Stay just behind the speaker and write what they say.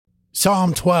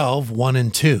Psalm 12, 1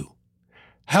 and 2.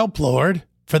 Help, Lord,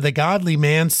 for the godly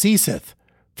man ceaseth,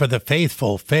 for the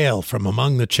faithful fail from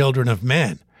among the children of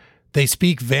men. They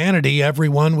speak vanity every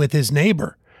one with his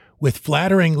neighbor. With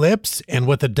flattering lips and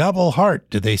with a double heart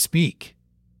do they speak.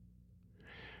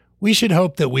 We should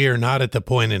hope that we are not at the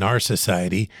point in our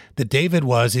society that David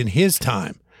was in his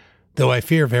time, though I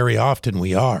fear very often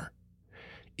we are.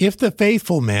 If the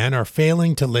faithful men are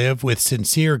failing to live with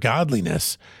sincere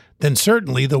godliness, then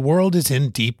certainly the world is in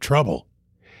deep trouble.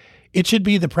 It should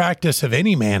be the practice of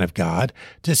any man of God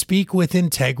to speak with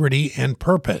integrity and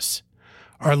purpose.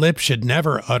 Our lips should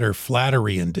never utter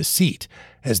flattery and deceit,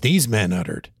 as these men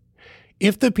uttered.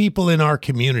 If the people in our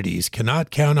communities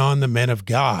cannot count on the men of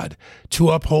God to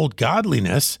uphold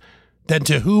godliness, then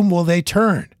to whom will they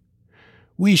turn?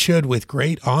 We should, with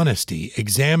great honesty,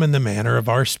 examine the manner of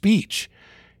our speech.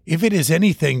 If it is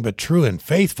anything but true and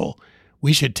faithful,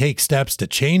 we should take steps to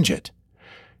change it.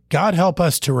 God help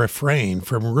us to refrain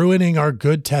from ruining our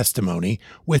good testimony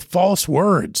with false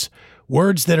words,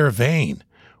 words that are vain,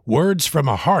 words from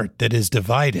a heart that is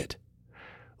divided.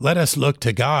 Let us look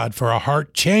to God for a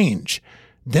heart change,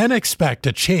 then expect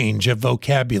a change of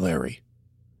vocabulary.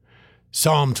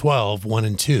 Psalm 12, 1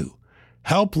 and 2.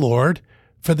 Help, Lord,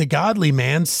 for the godly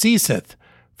man ceaseth,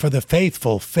 for the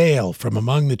faithful fail from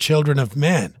among the children of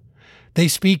men. They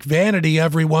speak vanity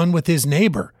every one with his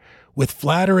neighbor. With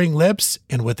flattering lips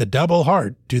and with a double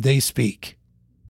heart do they speak.